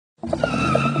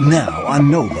Now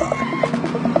on Nova.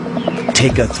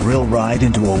 Take a thrill ride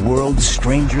into a world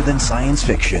stranger than science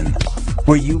fiction,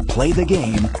 where you play the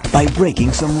game by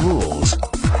breaking some rules,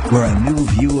 where a new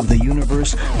view of the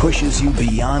universe pushes you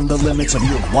beyond the limits of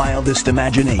your wildest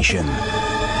imagination.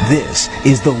 This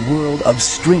is the world of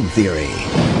string theory,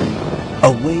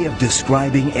 a way of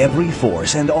describing every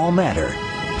force and all matter,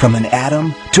 from an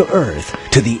atom to Earth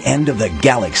to the end of the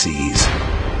galaxies,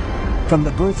 from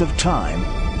the birth of time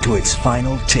to its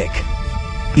final tick,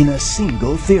 in a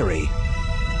single theory,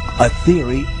 a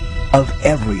theory of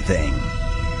everything.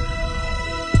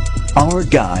 Our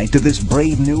guide to this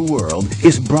brave new world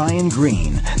is Brian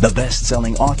Greene, the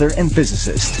best-selling author and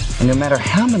physicist. And no matter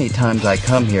how many times I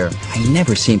come here, I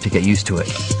never seem to get used to it.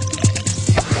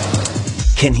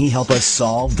 Can he help us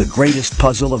solve the greatest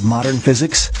puzzle of modern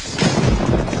physics?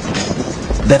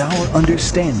 That our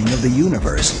understanding of the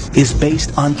universe is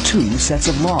based on two sets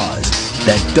of laws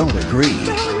that don't agree.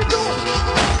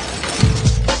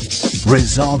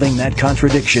 Resolving that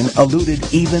contradiction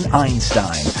eluded even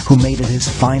Einstein, who made it his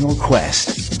final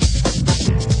quest.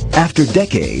 After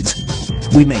decades,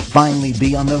 we may finally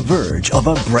be on the verge of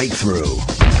a breakthrough.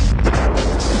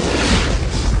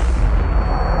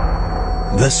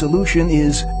 The solution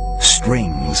is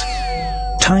strings.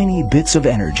 Tiny bits of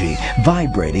energy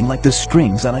vibrating like the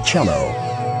strings on a cello.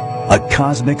 A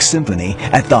cosmic symphony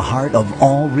at the heart of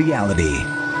all reality.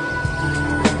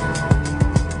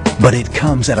 But it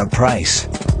comes at a price.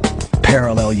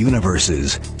 Parallel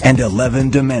universes and 11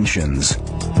 dimensions,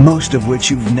 most of which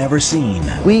you've never seen.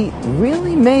 We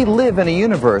really may live in a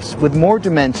universe with more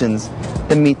dimensions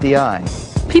than meet the eye.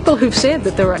 People who've said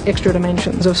that there are extra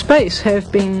dimensions of space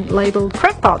have been labeled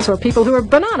crackpots or people who are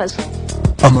bananas.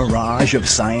 A mirage of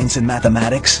science and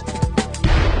mathematics?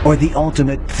 Or the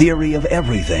ultimate theory of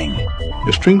everything?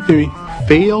 If string theory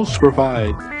fails to provide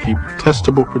a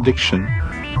testable prediction,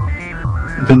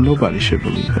 then nobody should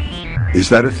believe it. Is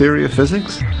that a theory of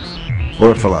physics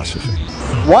or a philosophy?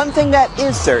 One thing that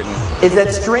is certain is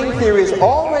that string theory is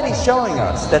already showing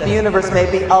us that the universe may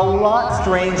be a lot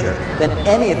stranger than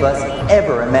any of us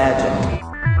ever imagined.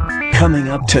 Coming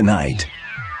up tonight,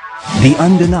 the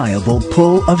undeniable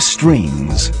pull of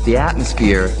strings. The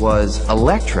atmosphere was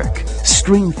electric.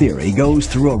 String theory goes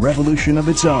through a revolution of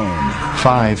its own.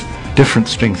 5 different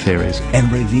string theories. And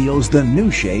reveals the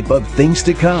new shape of things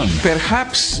to come.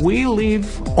 Perhaps we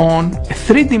live on a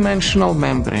three-dimensional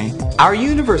membrane. Our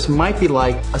universe might be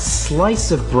like a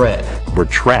slice of bread. We're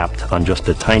trapped on just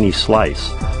a tiny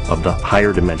slice of the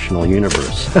higher dimensional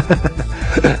universe.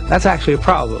 That's actually a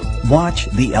problem. Watch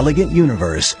The Elegant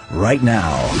Universe right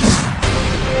now.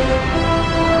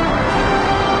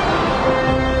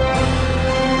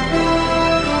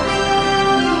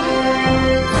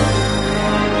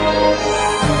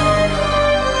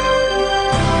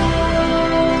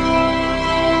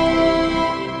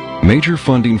 Major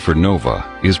funding for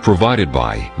NOVA is provided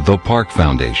by the Park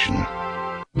Foundation.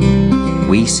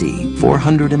 We see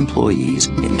 400 employees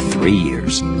in 3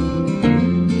 years.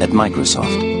 At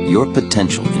Microsoft, your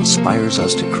potential inspires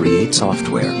us to create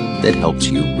software that helps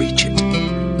you reach it.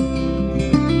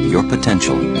 Your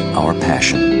potential, our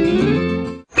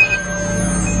passion.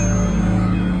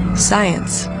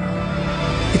 Science.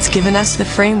 It's given us the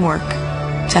framework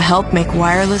to help make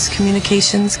wireless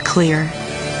communications clear.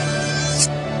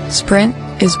 Sprint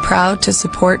is proud to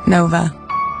support NOVA.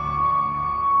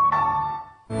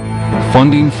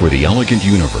 Funding for the Elegant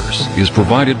Universe is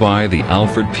provided by the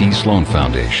Alfred P. Sloan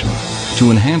Foundation to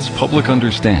enhance public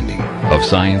understanding of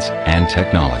science and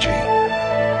technology.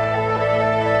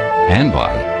 And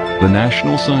by the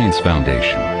National Science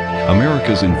Foundation,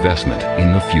 America's investment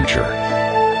in the future.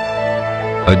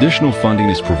 Additional funding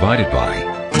is provided by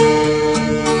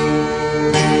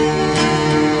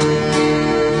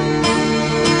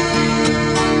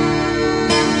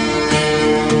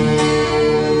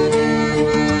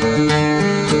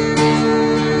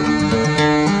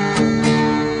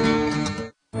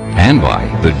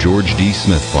the George D.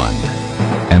 Smith Fund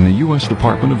and the U.S.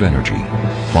 Department of Energy,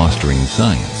 fostering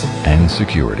science and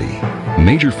security.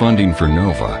 Major funding for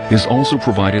NOVA is also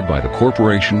provided by the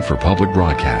Corporation for Public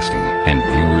Broadcasting and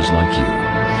viewers like you.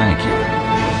 Thank you.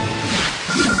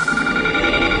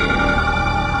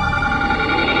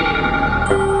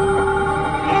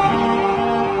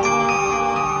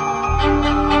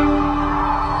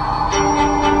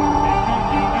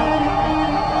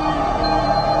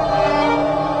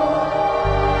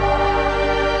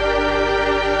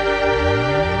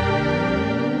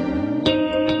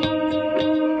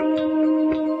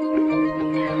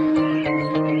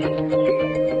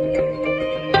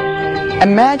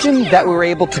 Imagine that we were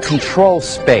able to control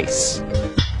space.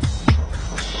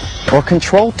 or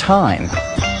control time.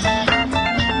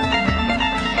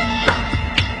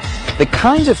 The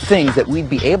kinds of things that we'd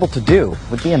be able to do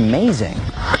would be amazing.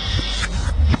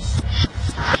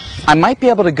 I might be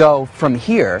able to go from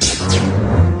here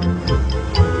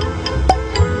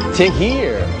to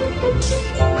here,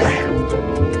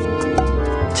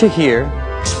 to here,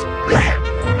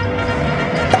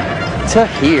 to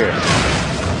here,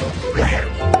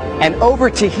 and over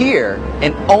to here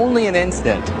in only an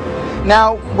instant.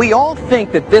 Now, we all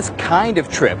think that this kind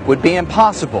of trip would be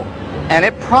impossible, and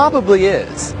it probably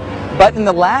is. But in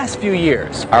the last few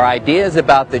years, our ideas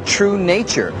about the true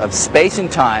nature of space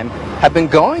and time have been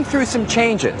going through some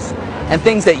changes, and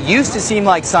things that used to seem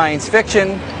like science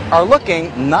fiction are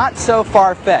looking not so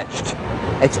far-fetched.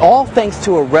 It's all thanks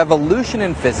to a revolution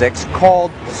in physics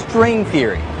called string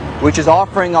theory, which is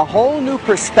offering a whole new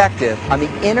perspective on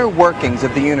the inner workings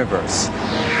of the universe.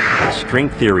 String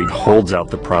theory holds out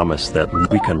the promise that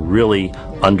we can really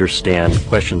understand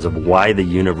questions of why the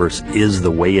universe is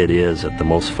the way it is at the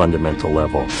most fundamental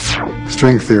level.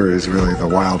 String theory is really the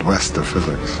Wild West of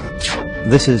physics.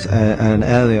 This is an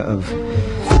area of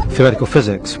theoretical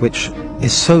physics which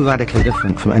is so radically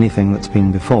different from anything that's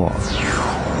been before.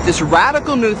 This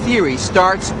radical new theory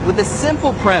starts with a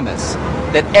simple premise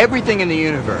that everything in the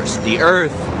universe, the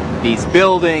Earth, these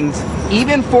buildings,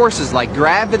 even forces like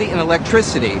gravity and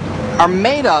electricity, are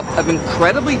made up of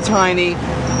incredibly tiny,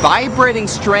 vibrating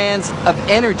strands of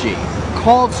energy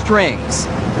called strings.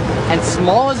 And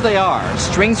small as they are,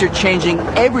 strings are changing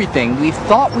everything we've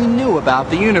thought we knew about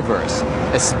the universe,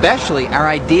 especially our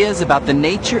ideas about the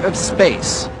nature of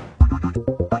space.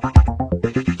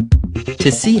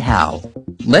 To see how,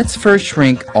 let's first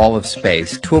shrink all of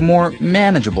space to a more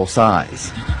manageable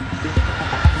size.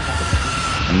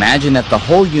 Imagine that the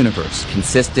whole universe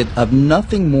consisted of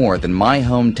nothing more than my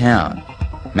hometown,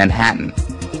 Manhattan.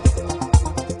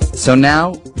 So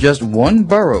now, just one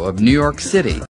borough of New York City